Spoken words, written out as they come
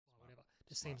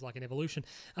Just seems like an evolution.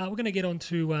 We're going to get on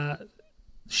to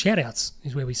shout-outs,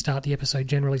 is where we start the episode,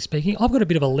 generally speaking. I've got a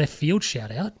bit of a left field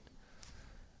shout-out.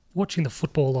 Watching the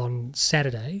football on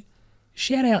Saturday,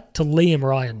 shout-out to Liam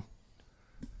Ryan.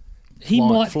 He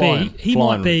might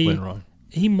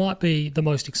be the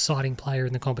most exciting player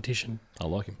in the competition. I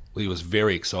like him. Well, he was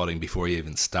very exciting before he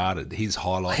even started. His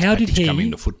highlights package coming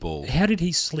into football. How did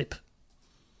he slip?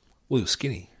 Well, he was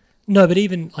skinny. No, but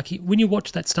even when you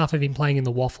watch that stuff of him playing in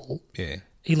the waffle, Yeah.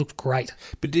 he looked great.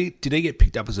 But did he get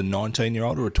picked up as a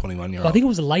 19-year-old or a 21-year-old? I think it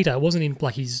was later. It wasn't in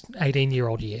like his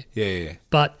 18-year-old year. Yeah.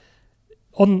 But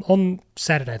on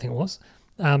Saturday, I think it was,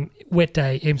 wet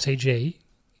day, MCG,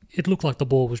 it looked like the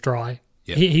ball was dry.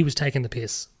 Yep. He was taking the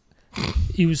piss.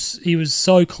 He was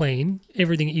so clean.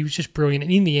 Everything, he was just brilliant.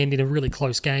 And in the end, in a really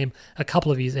close game, a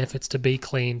couple of his efforts to be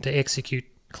clean, to execute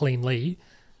cleanly,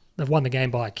 they've won the game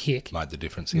by a kick. Made the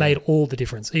difference. Yeah. Made all the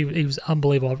difference. He was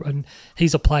unbelievable. And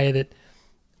he's a player that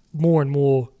more and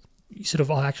more,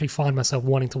 I actually find myself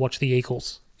wanting to watch the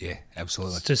Eagles. Yeah,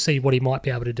 absolutely. To see what he might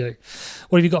be able to do.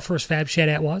 What have you got for us, Fab,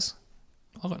 shout-out-wise?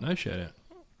 I've got no shout-out.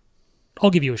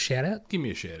 I'll give you a shout-out. Give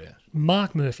me a shout-out.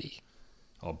 Mark Murphy.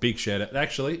 Oh, big shout-out.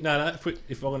 Actually, no.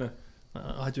 If I'm going to...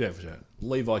 I do have a shout-out.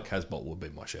 Levi Casbolt would be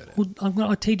my shout-out.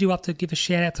 Well, I teed you up to give a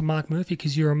shout-out to Mark Murphy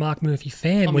because you're a Mark Murphy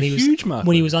fan. I'm when a he huge was, Mark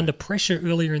When he Murphy was fan. under pressure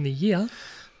earlier in the year,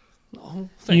 Oh,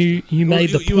 you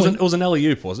made the point. It was an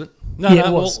alley-oop, was it? No, Yeah,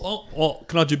 it was. Well,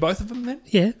 can I do both of them then?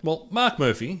 Yeah. Well, Mark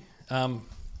Murphy, I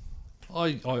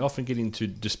often get into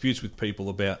disputes with people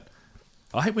about...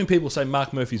 I hate when people say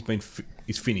Mark Murphy's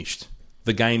is finished.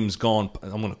 The game's gone...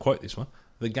 I'm going to quote this one.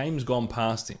 The game's gone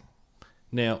past him.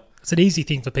 Now... It's an easy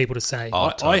thing for people to say.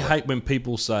 I hate when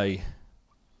people say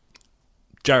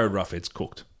Jared Ruffhead's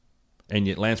cooked, and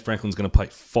yet Lance Franklin's going to play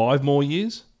 5 more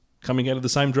years coming out of the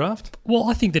same draft. Well,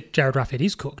 I think that Jared Ruffhead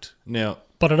is cooked, Now,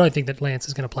 but I don't think that Lance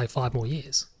is going to play 5 more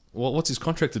years. well, what's his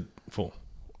contracted for?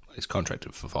 He's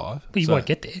contracted for 5. But you won't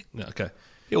get there. No, okay.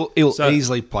 He'll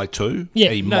easily play 2. Yeah.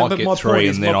 He No, might but get my 3, point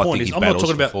is, and then my I point think is, he I'm not battles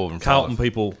talking for about 4 and 5. Carlton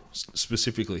people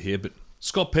specifically here, but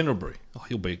Scott Pendlebury,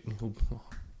 he'll be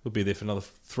there for another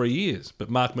 3 years. But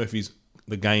Mark Murphy's,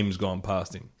 the game's gone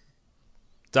past him.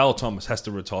 Dale Thomas has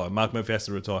to retire. Mark Murphy has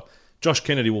to retire. Josh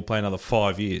Kennedy will play another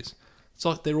 5 years. It's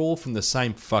like they're all from the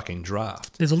same fucking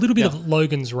draft. There's a little bit of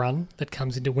Logan's run that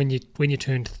comes into when you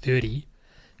turn 30.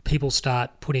 People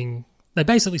they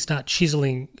basically start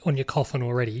chiseling on your coffin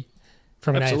already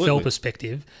from an AFL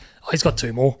perspective. Oh, he's got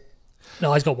 2 more.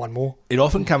 No, he's got 1 more. It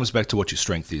often comes back to what your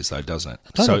strength is, though, doesn't it?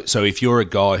 Totally. So if you're a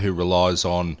guy who relies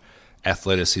on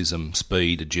athleticism,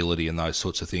 speed, agility, and those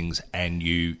sorts of things, and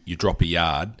you drop a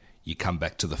yard, you come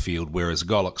back to the field. Whereas a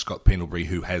guy like Scott Pendlebury,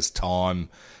 who has time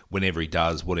whenever he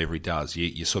does, whatever he does,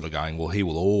 you're sort of going, well, he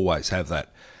will always have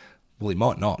that. Well, he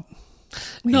might not.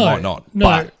 He might not.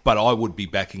 No. But I would be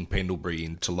backing Pendlebury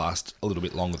in to last a little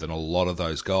bit longer than a lot of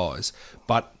those guys.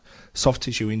 But soft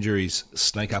tissue injuries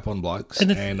sneak up on blokes,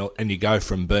 and you go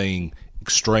from being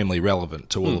extremely relevant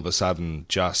to all of a sudden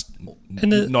just not in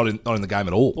the game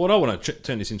at all. Well, I don't want to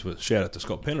turn this into a shout-out to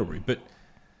Scott Pendlebury, but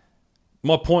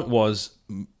my point was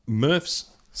Murph's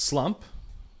slump,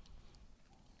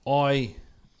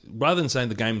 rather than saying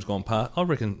the game's gone past, I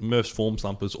reckon Murph's form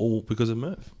slump was all because of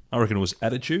Murph. I reckon it was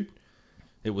attitude,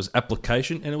 it was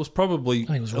application, and it was probably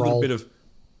a little bit of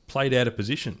played out of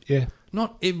position. Yeah.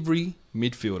 Not every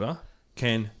midfielder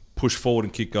can push forward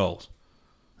and kick goals.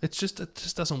 It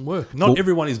just doesn't work. Not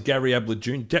everyone is Gary Ablett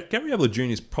Jr. Gary Ablett Jr.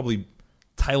 is probably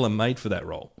tailor-made for that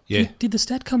role. Yeah. Did the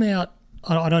stat come out?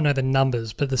 I don't know the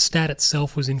numbers, but the stat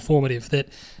itself was informative that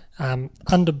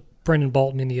under Brendan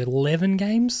Bolton in the 11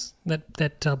 games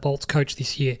that Bolt's coached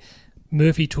this year,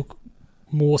 Murphy took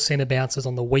more centre bounces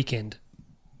on the weekend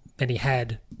than he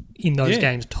had in those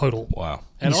games total. Wow.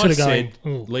 And He's I said,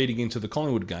 leading into the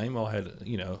Collingwood game, I had,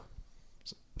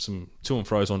 some to and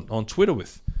fro's on Twitter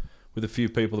with a few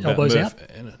people about Elbows Murph.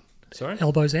 out? Sorry?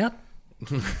 Elbows out?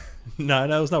 No,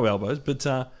 there was no elbows. But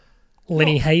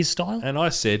Lenny Hayes style? And I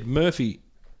said, Murphy,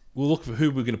 we'll look for who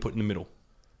we're going to put in the middle.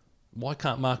 Why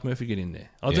can't Mark Murphy get in there?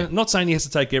 I'm not saying he has to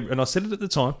take every... And I said it at the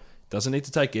time, doesn't need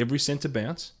to take every centre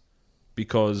bounce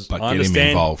because But I get him understand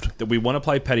involved. that we want to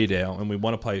play Paddy Dow and we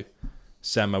want to play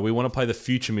Samo. We want to play the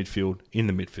future midfield in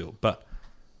the midfield. But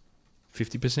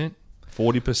 50%?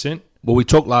 40%? Well, we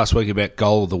talked last week about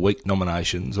Goal of the Week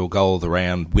nominations or Goal of the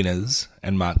Round winners,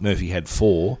 and Mark Murphy had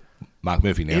 4. Mark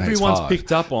Murphy now Everyone's has 5.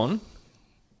 picked up on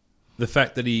the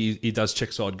fact that he does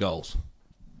check side goals.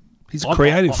 He's a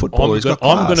creative footballer. He's got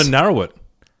class. I'm going to narrow it.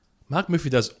 Mark Murphy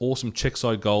does awesome check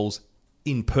side goals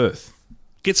in Perth.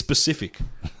 Get specific.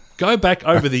 Go back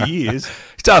over the years.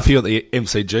 He's done a few at the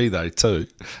MCG, though, too.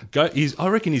 I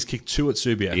reckon he's kicked 2 at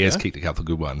Subiaco. He has kicked a couple of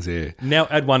good ones, yeah. Now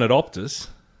add 1 at Optus.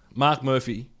 Mark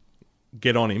Murphy,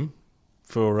 get on him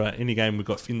for any game we've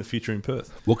got in the future in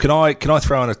Perth. Well, can I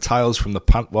throw in a Tales from the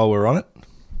Punt while we're on it?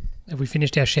 Have we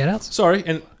finished our shout-outs? Sorry.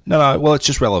 And No, well, it's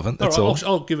just relevant, that's all.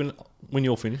 I'll give it when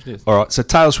you're finished. Yes. All right, so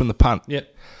Tales from the Punt. Yeah.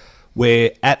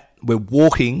 We're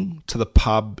walking to the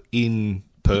pub in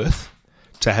Perth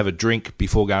to have a drink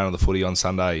before going to the footy on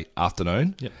Sunday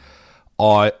afternoon. Yep.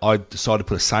 I decided to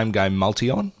put a same game multi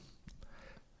on.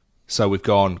 So we've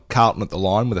gone Carlton at the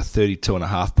line with a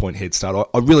 32.5 point head start.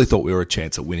 I really thought we were a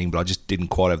chance at winning, but I just didn't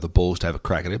quite have the balls to have a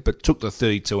crack at it. But took the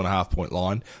 32.5 point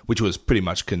line, which was pretty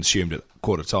much consumed at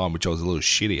quarter time, which I was a little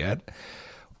shitty at.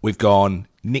 We've gone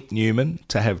Nick Newman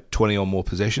to have 20 or more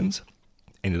possessions.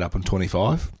 Ended up on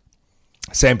 25.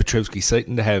 Sam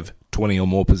Petrevski-Seton to have 20 or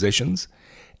more possessions.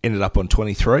 Ended up on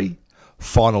 23.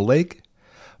 Final leg.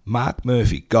 Mark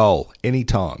Murphy, goal,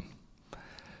 anytime.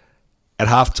 At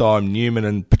halftime, Newman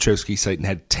and Petrevski-Seton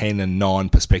had 10 and 9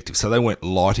 perspectives, so they weren't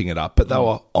lighting it up, but they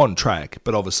were on track.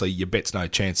 But obviously, your bet's no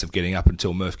chance of getting up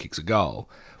until Murph kicks a goal.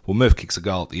 Well, Murph kicks a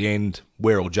goal at the end.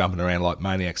 We're all jumping around like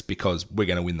maniacs because we're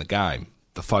going to win the game.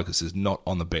 The focus is not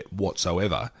on the bet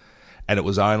whatsoever. And it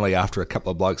was only after a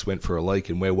couple of blokes went for a leak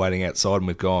and we're waiting outside and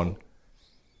we've gone,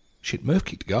 shit, Murph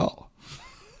kicked a goal.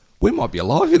 We might be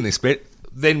alive in this bet.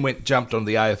 Then jumped on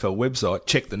the AFL website,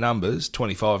 checked the numbers,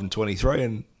 25 and 23,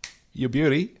 and your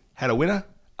beauty had a winner,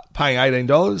 paying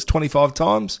 $18, 25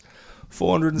 times,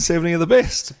 470 of the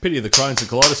best. Pity the Crohn's and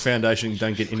Colitis Foundation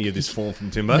don't get any of this form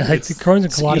from Timbo. No, it's the Crohn's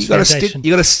and Colitis Foundation.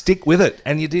 You got to stick with it,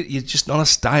 and you're just not a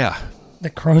stayer. The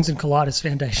Crohn's and Colitis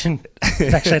Foundation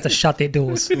actually had to shut their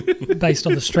doors based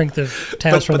on the strength of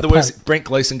Tales from the Punt. Brent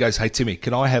Gleeson goes, hey, Timmy,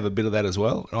 can I have a bit of that as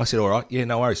well? And I said, all right, yeah,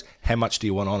 no worries. How much do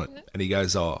you want on it? And he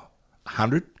goes,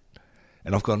 100.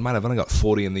 And I've gone, mate, I've only got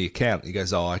 40 in the account. He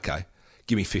goes, okay,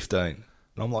 give me 15. And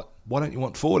I'm like, why don't you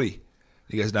want 40?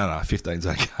 He goes, no, 15's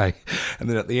okay. And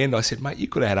then at the end, I said, mate, you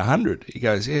could have had 100. He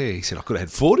goes, yeah. He said, I could have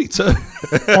had 40 too.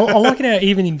 I like it how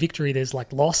even in victory there's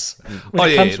like loss.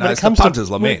 It's the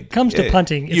punter's lament. When it comes to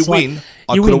punting, it's you win,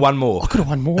 I could have won more. I could have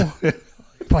won more.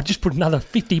 But I just put another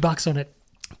 $50 on it.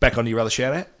 Back on your other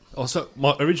shout-out? Also,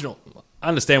 my original, I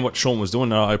understand what Sean was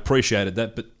doing and I appreciated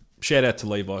that, but shout out to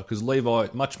Levi, because Levi,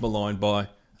 much maligned by,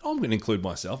 I'm going to include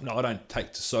myself. No, I don't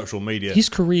take to social media. His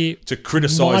career to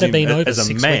criticise him as a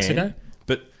 6 man, weeks ago.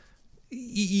 But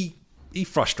he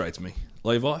frustrates me,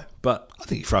 Levi. But I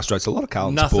think he frustrates a lot of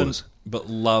Carlton nothing supporters. But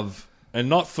love, and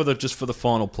not for just for the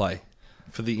final play.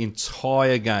 For the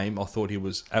entire game, I thought he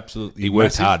was absolutely. He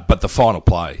worked hard, but the final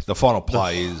play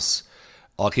is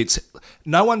like it's.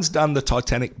 No one's done the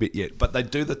Titanic bit yet, but they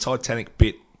do the Titanic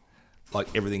bit like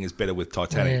everything is better with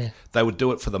Titanic. Yeah. They would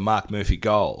do it for the Mark Murphy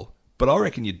goal, but I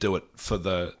reckon you'd do it for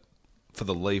the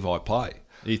Levi play.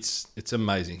 It's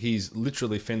amazing. He's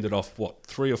literally fended off,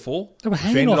 3 or 4? They were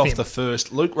hanging Fended off off him. the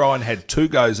first. Luke Ryan had 2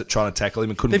 goes at trying to tackle him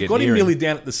and couldn't They've get got near him him. nearly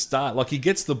down at the start. Like, he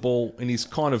gets the ball and he's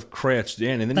kind of crouched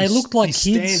down, and then They looked like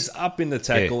he kids. stands up in the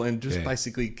tackle and just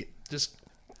basically just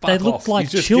fuck They off. looked like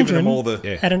He's just giving children them all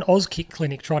the... at an Auskick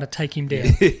clinic trying to take him down.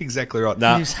 Exactly right.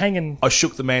 He was hanging. I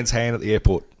shook the man's hand at the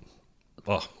airport.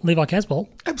 Oh, Levi Casbolt.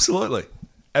 Absolutely.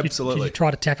 Did you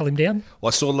try to tackle him down? Well,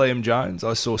 I saw Liam Jones.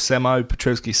 I saw Samo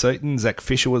Petrevski-Seton. Zach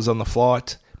Fisher was on the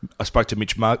flight. I spoke to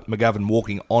Mitch McGovern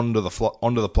walking onto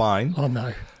the plane. Oh,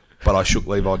 no. But I shook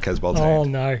Levi Casbolt's hand. Oh,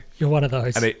 no. You're one of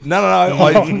those. And no.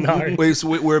 No.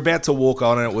 We're about to walk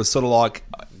on, and it was sort of like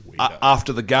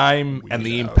after the game and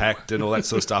the impact and all that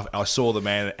sort of stuff. I saw the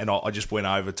man, and I just went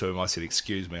over to him. I said,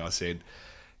 "Excuse me." I said,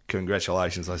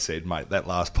 "Congratulations." I said, "Mate, that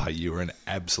last play, you were an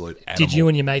absolute animal." Did you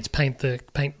and your mates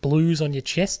paint blues on your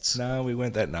chests? No, we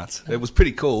weren't that nuts. It was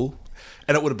pretty cool.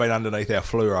 And it would have been underneath our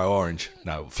fluoro orange.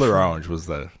 No, fluoro orange was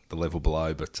the level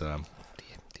below, but...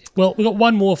 Well, we've got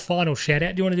one more final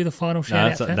shout-out. Do you want to do the final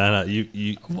shout-out, Fat? No,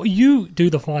 You do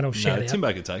the final shout-out.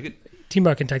 Timbo can take it.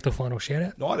 Timbo can take the final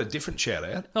shout-out. No, I had a different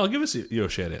shout-out. Oh, give us your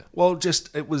shout-out. Well,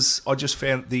 I just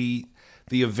found the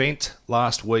event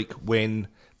last week when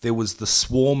there was the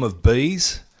swarm of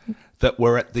bees that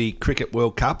were at the Cricket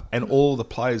World Cup, and all the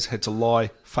players had to lie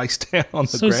face down on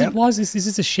the ground. Is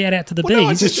this a shout out to the Well, no,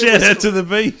 bees? It's a shout out to the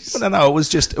bees. Well, no,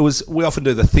 it was. We often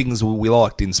do the things we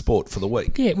liked in sport for the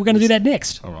week. Yeah, we're going to do that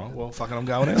next. All right. Well, fucking, I'm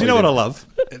going out. Do you know what I love?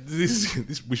 This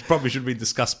which probably should be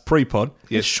discussed pre-pod.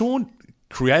 Yes. Sean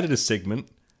created a segment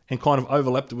and kind of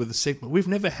overlapped it with a segment. We've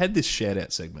never had this shout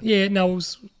out segment. Yeah, no, it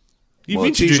was.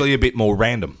 It's usually a bit more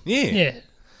random. Yeah.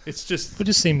 It's just. We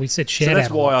just seen we said shout So out. that's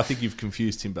why I think you've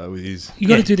confused Timbo with his. You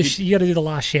got to do the. You got to do the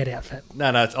last shout out, Fat. No,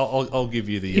 I'll give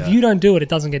you the. If you don't do it, it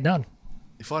doesn't get done.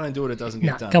 If I don't do it, it doesn't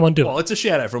get done. Come on, do it. Well, it's a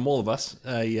shout out from all of us.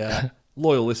 A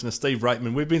loyal listener, Steve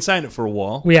Raitman. We've been saying it for a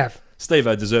while. We have.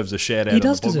 Steve-O deserves a shout out. He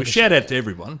does deserve We a shout out to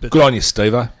everyone. But Good on you,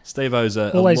 Steve-O. Steve-O's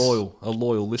a Always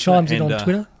loyal listener. chimes in on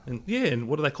Twitter. And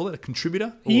what do they call it? A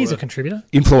contributor? He is a contributor.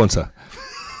 Influencer.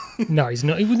 No, he's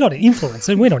not. He was not an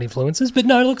influencer. We're not influencers. But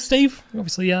no, look, Steve,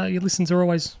 obviously your listens are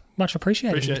always much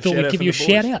appreciated. We thought we'd give you a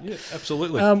shout out. Yeah,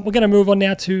 absolutely. We're going to move on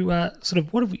now to sort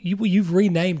of what have you've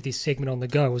renamed this segment on the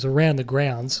go. It was Around the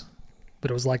Grounds,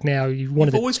 but it was like now you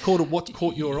wanted You've always called it What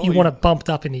Caught Your Eye. you want it bumped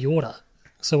up in the order.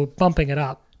 So we're bumping it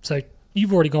up. So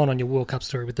you've already gone on your World Cup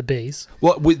story with the bees.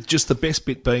 Well, with just the best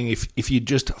bit being if you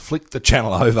just flicked the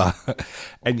channel over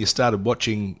and you started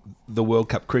watching the World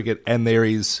Cup cricket and there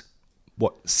is,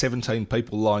 17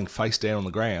 people lying face down on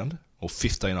the ground, or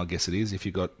 15 I guess it is, if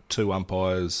you've got 2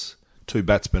 umpires, 2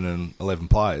 batsmen and 11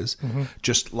 players,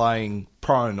 just laying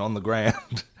prone on the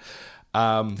ground.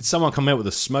 Did someone come out with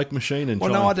a smoke machine and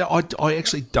I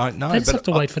actually don't know. They just have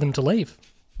to wait for them to leave.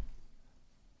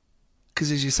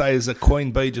 Because as you say, is a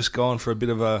queen bee just gone for a bit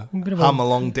of a hum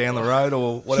along down the road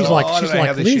or whatever? I don't know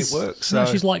how this Liz. shit works. No,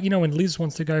 So. she's like, when Liz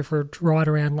wants to go for a ride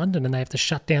around London and they have to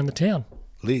shut down the town.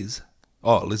 Liz?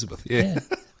 Oh, Elizabeth, yeah.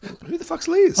 Who the fuck's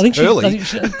Liz? I think Early.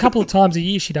 a couple of times a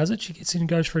year she does it. She gets in and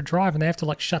goes for a drive and they have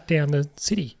to shut down the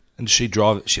city. And does she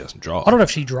drive? She doesn't drive. I don't know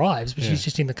if she drives, but she's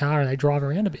just in the car and they drive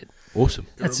around a bit. Awesome.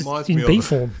 That's reminds in me B of-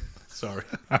 form. Sorry.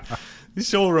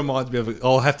 This all reminds me of...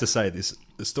 I'll have to say this.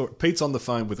 The story. Pete's on the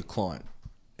phone with a client.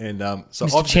 And so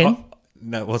Mr. Chen?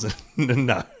 no, it wasn't.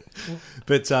 No.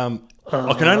 But I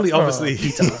can only obviously...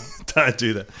 don't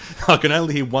do that. I can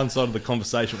only hear one side of the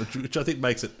conversation, which I think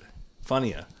makes it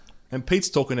funnier. And Pete's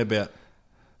talking about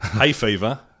hay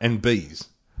fever and bees.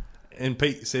 And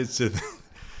Pete says to...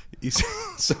 he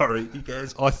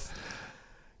goes,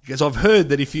 I've heard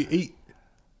that if you eat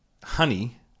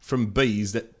honey from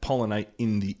bees that pollinate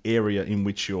in the area in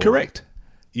which you're... Correct.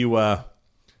 You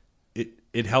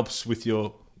it helps with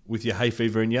your hay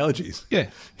fever and your allergies. Yeah.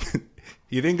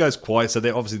 He then goes quiet, so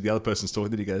then obviously the other person's talking.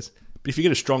 Then he goes, but if you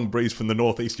get a strong breeze from the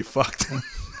northeast, you're fucked.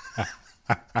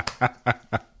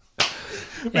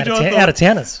 Out of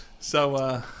towners.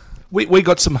 So We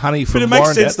got some honey from but it makes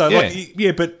Warren sense down- though. Yeah.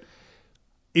 Like, but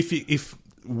if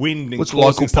wind and It's claws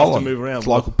local and stuff pollen. to move around, It's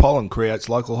local pollen creates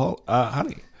local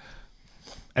honey.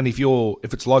 And if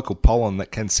it's local pollen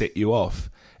that can set you off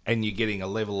and you're getting a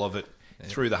level of it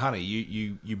through the honey,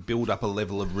 you build up a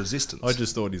level of resistance. I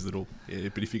just thought his little. Yeah,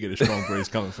 but if you get a strong breeze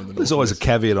coming from the north, There's always a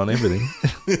caveat on everything.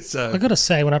 So I got to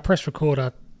say, when I press record,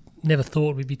 I never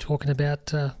thought we'd be talking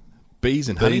about bees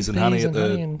and honey. Bees and honey Bees at and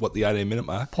honey and- the 18-minute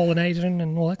mark. pollination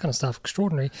and all that kind of stuff.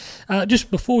 Extraordinary. Just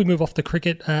before we move off the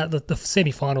cricket, the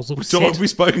semi-finals look So set. have we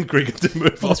spoken cricket to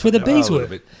move on? That's where the bees a were.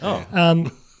 little bit.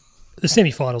 Oh, The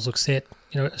semi-finals look set.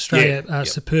 Australia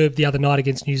superb the other night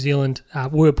against New Zealand.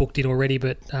 Were booked in already,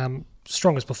 but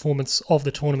strongest performance of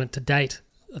the tournament to date,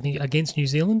 I think, against New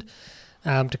Zealand.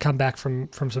 To come back from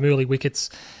some early wickets.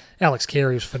 Alex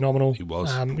Carey was phenomenal. He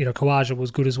was. Khawaja was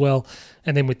good as well.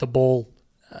 And then with the ball,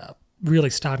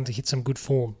 really starting to hit some good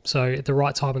form. So at the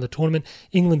right time in the tournament,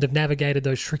 England have navigated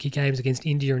those tricky games against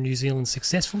India and New Zealand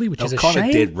successfully, which They is were a kind shame.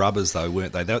 of dead rubbers, though,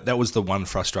 weren't they? That was the one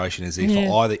frustration, is if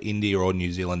Yeah. either India or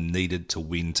New Zealand needed to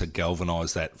win to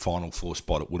galvanise that Final Four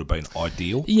spot, it would have been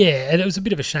ideal. Yeah, and it was a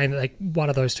bit of a shame that one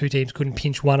of those two teams couldn't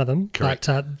pinch one of them. Correct.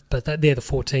 But they're the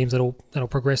 4 teams that'll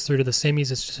progress through to the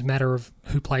semis. It's just a matter of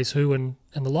who plays who and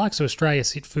the like. So Australia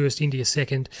sit first, India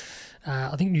second.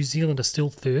 I think New Zealand are still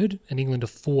third and England are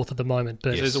fourth at the moment.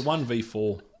 But there's a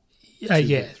 1v4, yeah.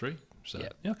 2v3. So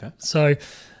yeah, okay. So,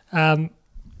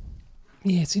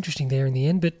 it's interesting there in the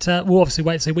end. But we'll obviously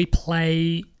wait and see. We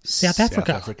play South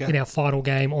Africa in our final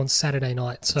game on Saturday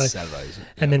night. So, Saturday, is it?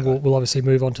 and then we'll obviously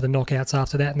move on to the knockouts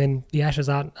after that. And then the Ashes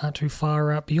aren't too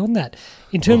far beyond that.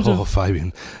 In terms of...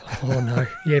 Fabian. Oh, no.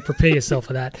 Yeah, prepare yourself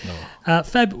for that.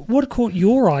 Fab, what caught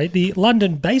your eye? The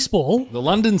London baseball. The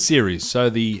London series. So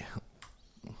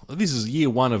this is year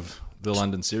 1 of the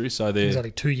London series. So There's they're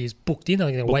only 2 years booked in.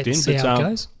 I'm going to wait and see but, how it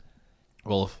goes.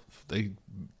 Well, they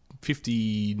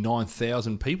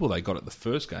 59,000 people they got at the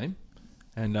first game,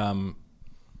 and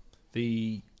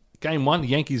the game 1,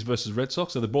 Yankees versus Red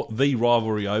Sox. So they brought the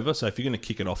rivalry over. So if you're going to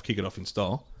kick it off in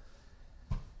style.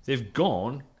 They've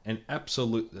gone and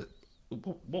absolute.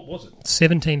 What was it?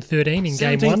 17-13 in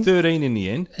game 1. 17-13 in the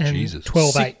end. And Jesus.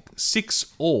 12-8.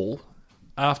 6-all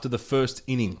after the first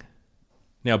inning.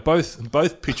 Now both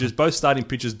starting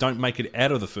pitchers don't make it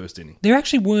out of the first inning. There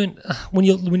actually weren't, when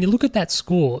you look at that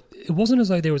score, it wasn't as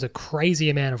though there was a crazy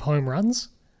amount of home runs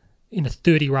in a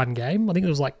 30-run game. I think it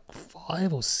was like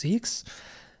 5 or 6.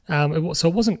 So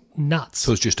it wasn't nuts. So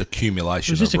it was just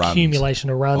accumulation. It was just of runs, accumulation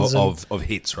of runs of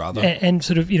hits, rather. and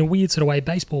sort of in a weird sort of way,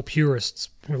 baseball purists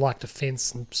who like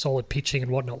defence and solid pitching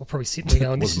and whatnot were probably sitting there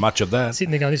going, was much of that.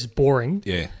 Sitting there going, this is boring.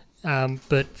 Yeah.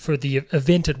 But for the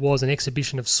event, it was an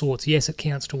exhibition of sorts. Yes, it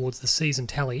counts towards the season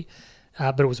tally,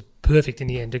 but it was perfect in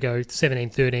the end to go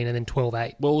 17-13 and then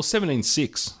 12-8. Well, it was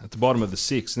 17-6 at the bottom of the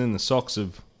 6, and then the Sox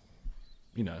have,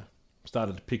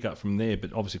 started to pick up from there,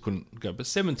 but obviously couldn't go. But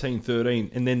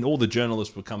 17-13, and then all the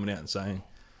journalists were coming out and saying,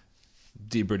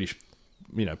 "Dear British,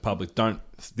 public,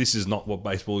 this is not what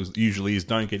baseball usually is.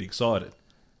 Don't get excited."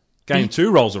 Game 2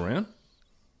 rolls around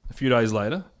a few days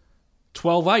later,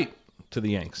 12-8 to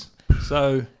the Yanks.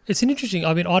 So it's an interesting.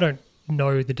 I mean, I don't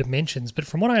know the dimensions, but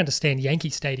from what I understand, Yankee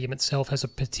Stadium itself has a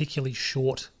particularly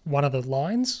short one of the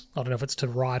lines. I don't know if it's to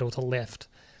right or to left.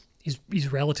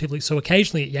 Is relatively so.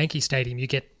 Occasionally at Yankee Stadium, you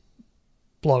get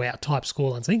blowout type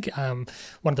scorelines. I think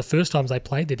one of the first times they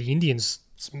played there, the Indians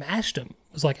smashed them.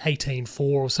 It was like 18-4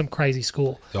 or some crazy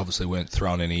score. They obviously weren't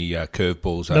throwing any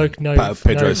curveballs.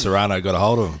 Pedro Serrano got a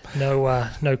hold of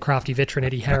them. No crafty veteran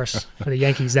Eddie Harris for the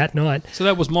Yankees that night. So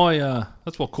that was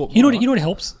that's what caught me. You know what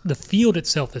helps? The field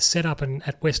itself, the setup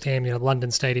at West Ham,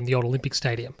 London Stadium, the old Olympic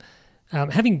Stadium.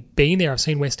 Having been there, I've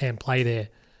seen West Ham play there.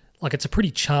 Like, it's a pretty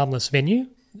charmless venue.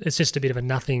 It's just a bit of a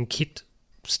nothing kit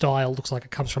style. Looks like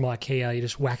it comes from IKEA. You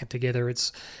just whack it together.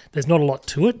 There's not a lot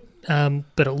to it,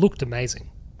 but it looked amazing.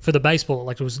 For the baseball,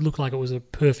 looked like it was a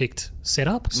perfect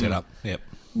setup. Yep.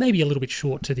 Maybe a little bit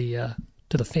short to the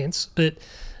fence, but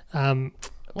it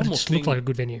just looked like a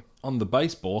good venue. On the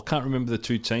baseball, I can't remember the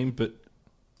two teams, but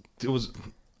there was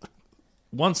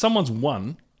someone's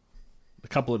won a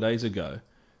couple of days ago.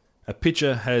 A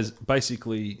pitcher has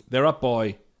basically they're up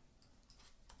by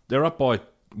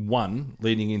 1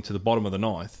 leading into the bottom of the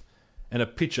ninth, and a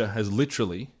pitcher has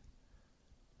literally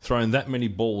thrown that many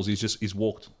balls. He's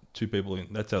walked 2 people in.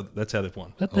 That's how they've won.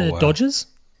 Is that the Dodgers?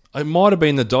 It might have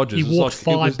been the Dodgers. He walked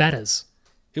 5 batters.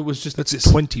 It was just that's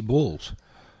 20 balls.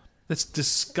 That's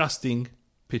disgusting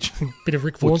pitching. Bit of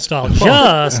Rick Vaughan style,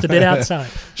 just a bit outside.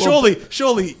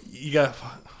 Surely you go.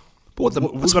 What's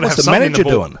the manager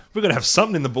doing? We've got to have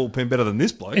something in the bullpen better than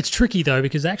this bloke. It's tricky though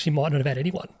because they actually might not have had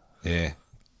anyone. Yeah.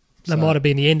 That might have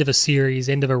been the end of a series,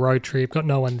 end of a road trip. Got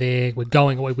no one there. We're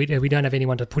going away. We don't have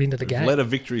anyone to put into the game. Let a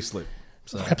victory slip.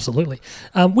 So. Absolutely.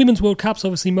 Women's World Cup's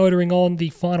obviously motoring on.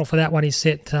 The final for that one is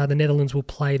set. The Netherlands will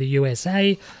play the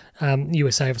USA.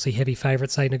 USA obviously heavy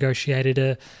favourites. They negotiated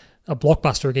a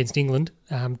blockbuster against England,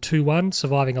 2-1,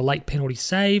 surviving a late penalty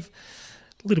save.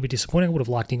 A little bit disappointing. I would have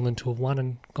liked England to have won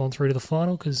and gone through to the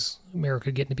final because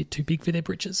America getting a bit too big for their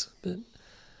britches. But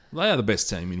they are the best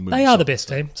team in women's. They are the best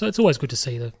team, so it's always good to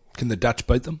see them. Can the Dutch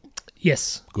beat them?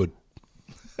 Yes. Good.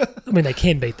 I mean, they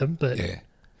can beat them, but... Yeah.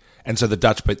 And so the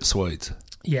Dutch beat the Swedes?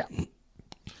 Yeah.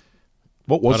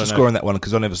 What was the score on that one?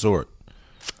 Because I never saw it.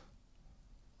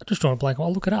 I'm just drawing a blank.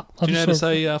 I'll look it up. Do you know how to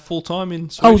say full-time in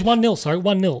Swedish? Oh, it was 1-0, sorry.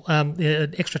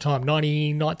 1-0. Extra time,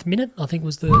 99th minute, I think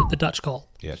was the Dutch goal.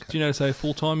 Yeah. Okay. Do you know how to say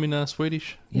full-time in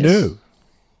Swedish? Yes. No.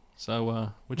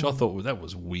 So, which I thought that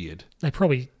was weird. They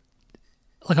probably...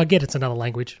 I get it's another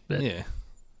language, but... Yeah.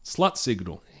 Slut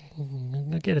signal.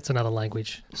 I get it's another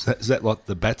language. Is that like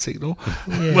the bat signal?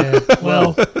 Yeah,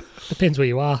 well, depends where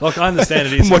you are. I understand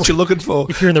it is. What you're looking for.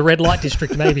 If you're in the red light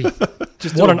district, maybe.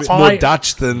 Just more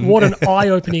Dutch than... What an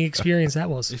eye-opening experience that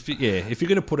was. If you're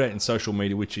going to put it out in social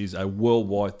media, which is a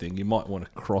worldwide thing, you might want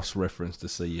to cross-reference to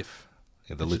see if...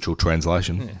 Yeah, the literal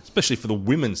translation. Yeah, especially for the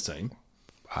women's team.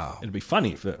 Wow. It'd be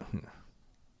funny if...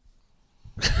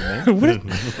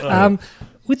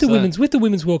 With the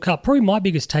Women's World Cup, probably my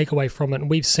biggest takeaway from it, and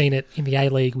we've seen it in the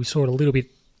A-League, we saw it a little bit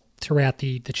throughout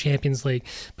the Champions League,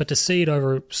 but to see it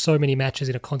over so many matches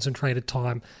in a concentrated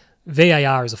time,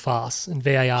 VAR is a farce, and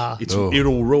VAR...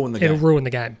 It'll ruin the game. It'll ruin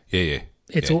the game. Yeah.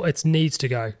 It needs to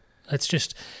go. It's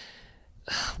just...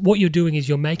 What you're doing is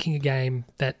you're making a game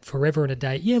that forever and a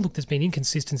day... Yeah, look, there's been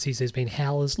inconsistencies, there's been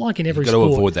howlers, like in every sport. You've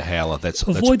got to avoid the howler. That's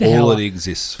all it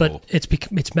exists for. But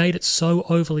it's made it so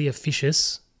overly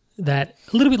officious that,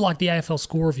 a little bit like the AFL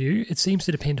score review, it seems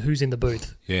to depend who's in the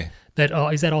booth. Yeah. That,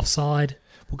 is that offside?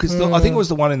 Because I think it was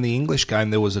the one in the English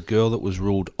game, there was a girl that was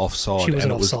ruled offside. She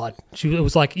wasn't offside. It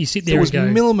was like, you sit there and go... There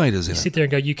was millimetres in it. You sit there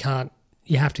and go,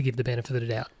 you have to give the benefit of the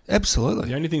doubt. Absolutely.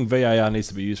 The only thing VAR needs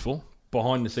to be used for,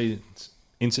 behind the scenes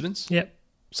incidents. Yep.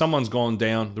 Someone's gone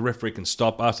down, the referee can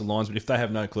stop, ask the linesman. If they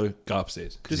have no clue, go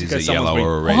upstairs. Just in case someone's been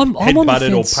or a red.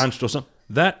 headbutted or punched or something.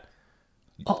 The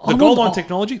goal line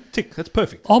technology, tick, that's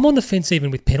perfect. I'm on the fence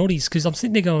even with penalties because I'm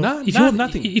sitting there going,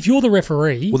 nothing. If you're the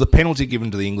referee... Well, the penalty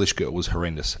given to the English girl was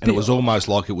horrendous. And it was almost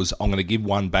like it was, I'm going to give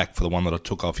one back for the one that I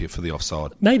took off you for the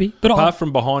offside. Maybe. But Apart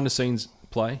from behind the scenes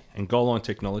play and goal line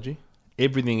technology,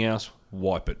 everything else,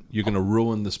 wipe it. You're going to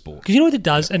ruin the sport. Because you know what it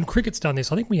does, and cricket's done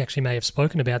this, I think we actually may have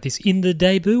spoken about this in the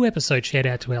debut episode, shout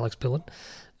out to Alex Billen,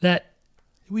 that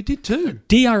We did too.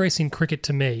 DRS in cricket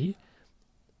to me,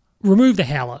 remove the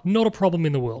howler, not a problem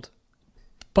in the world.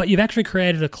 But you've actually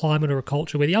created a climate or a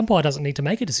culture where the umpire doesn't need to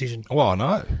make a decision. Well, I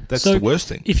know. That's So the worst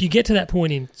thing. If you get to that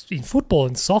point in football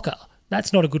and soccer,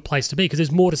 that's not a good place to be because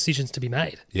there's more decisions to be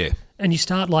made. Yeah. And we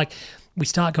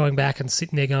start going back and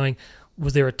sitting there going,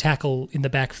 was there a tackle in the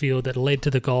backfield that led to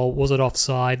the goal? Was it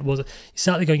offside? You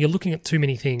start there going, you're looking at too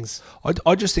many things.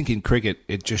 I just think in cricket,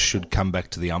 it just should come back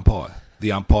to the umpire.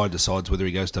 The umpire decides whether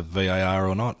he goes to VAR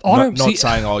or not. Not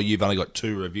saying, you've only got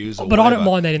 2 reviews or but whatever. I don't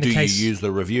mind that in the case. Do you use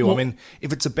the review? Well, I mean,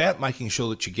 if it's about making sure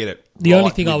that you get it the right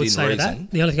only thing I would within say reason,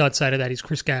 the only thing I'd say to that is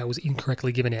Chris Gale was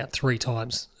incorrectly given out 3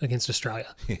 times against Australia.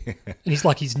 And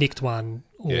he's nicked one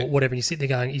or whatever, and you sit there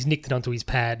going, he's nicked it onto his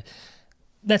pad.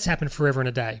 That's happened forever and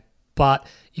a day. But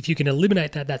if you can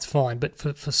eliminate that, that's fine. But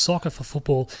for soccer, for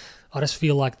football, I just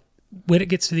feel like when it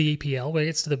gets to the EPL, when it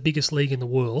gets to the biggest league in the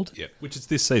world, Which is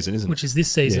this season, isn't it? which is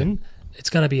this season, it's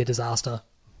going to be a disaster.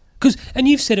 And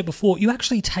you've said it before, you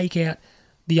actually take out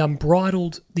the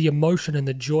unbridled, the emotion and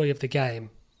the joy of the game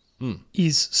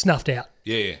is snuffed out.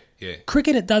 Yeah.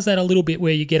 Cricket, it does that a little bit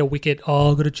where you get a wicket,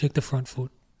 I've got to check the front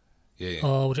foot. Yeah.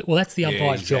 Oh, well, that's the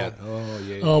umpire's job.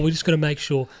 We just got to make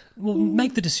sure. Well,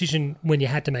 make the decision when you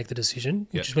had to make the decision,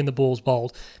 which is when the ball's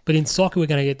bowled. But in soccer, we're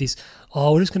going to get this,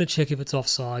 we're just going to check if it's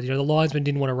offside. The linesman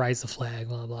didn't want to raise the flag,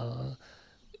 blah, blah, blah.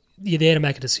 You're there to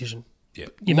make a decision. Yeah.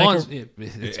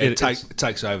 It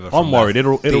takes over. I'm worried.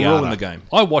 It'll ruin art. the game.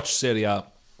 I watch Saudi art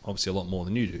obviously a lot more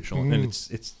than you do, Sean, and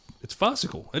it's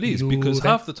farcical. It is, because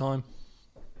half the time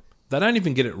they don't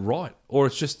even get it right, or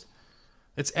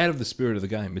it's out of the spirit of the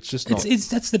game. It's just not.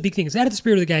 That's the big thing. It's out of the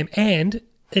spirit of the game, and it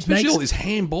Especially makes all these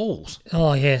handballs.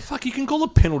 Oh yeah, fuck! You can call a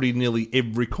penalty nearly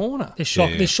every corner. There's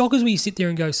shockers where you sit there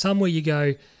and go, somewhere you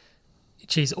go,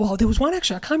 geez. Well, there was one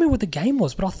actually. I can't remember what the game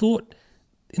was, but I thought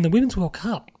in the Women's World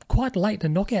Cup, quite late in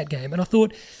a knockout game, and I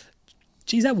thought,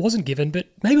 geez, that wasn't given, but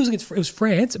maybe it was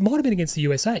France. It might have been against the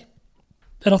USA,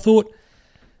 and I thought,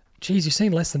 geez, you've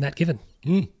seen less than that given.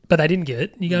 But they didn't give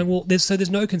it. And you go, well, there's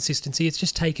no consistency. It's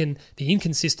just taken the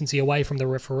inconsistency away from the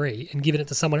referee and given it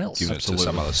to someone else. Give it to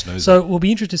some other snoozer. So we'll be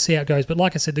interested to see how it goes. But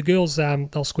like I said, the girls,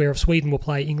 they'll square off. Sweden will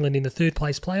play England in the 3rd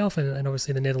place playoff, and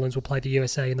obviously the Netherlands will play the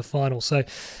USA in the final. So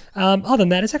other than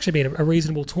that, it's actually been a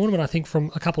reasonable tournament. I think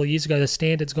from a couple of years ago, the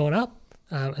standard's gone up,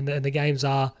 and the games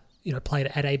are played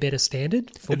at a better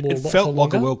standard. It felt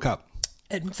like a World Cup.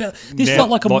 This felt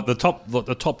like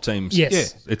the top teams.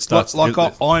 Yes. Yeah. It starts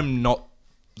I'm not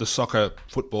the soccer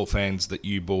football fans that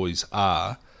you boys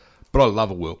are, but I love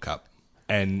a World Cup,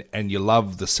 and you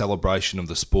love the celebration of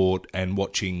the sport and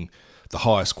watching the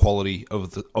highest quality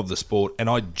of the sport. And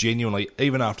I genuinely,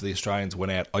 even after the Australians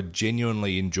went out, I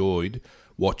genuinely enjoyed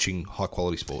watching high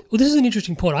quality sport. Well, this is an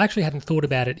interesting point. I actually hadn't thought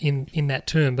about it in that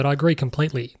term, but I agree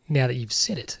completely now that you've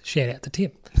said it. Shout out to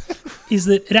Tim. Is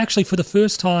that it actually, for the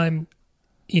first time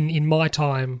in my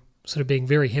time, sort of being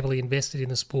very heavily invested in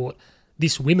the sport,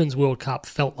 this Women's World Cup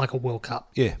felt like a World Cup.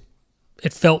 Yeah.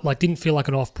 It didn't feel like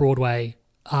an off-Broadway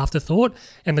afterthought,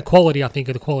 and the quality, I think,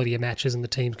 of the quality of matches and the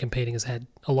teams competing has had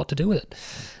a lot to do with it.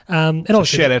 And so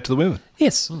shout out to the women.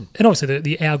 Yes. And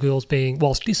obviously our girls being,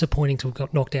 whilst disappointing to have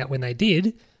got knocked out when they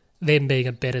did, them being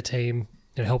a better team,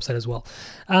 helps that as well.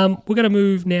 We're going to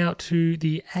move now to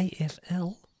the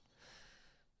AFL.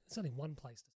 There's only one place to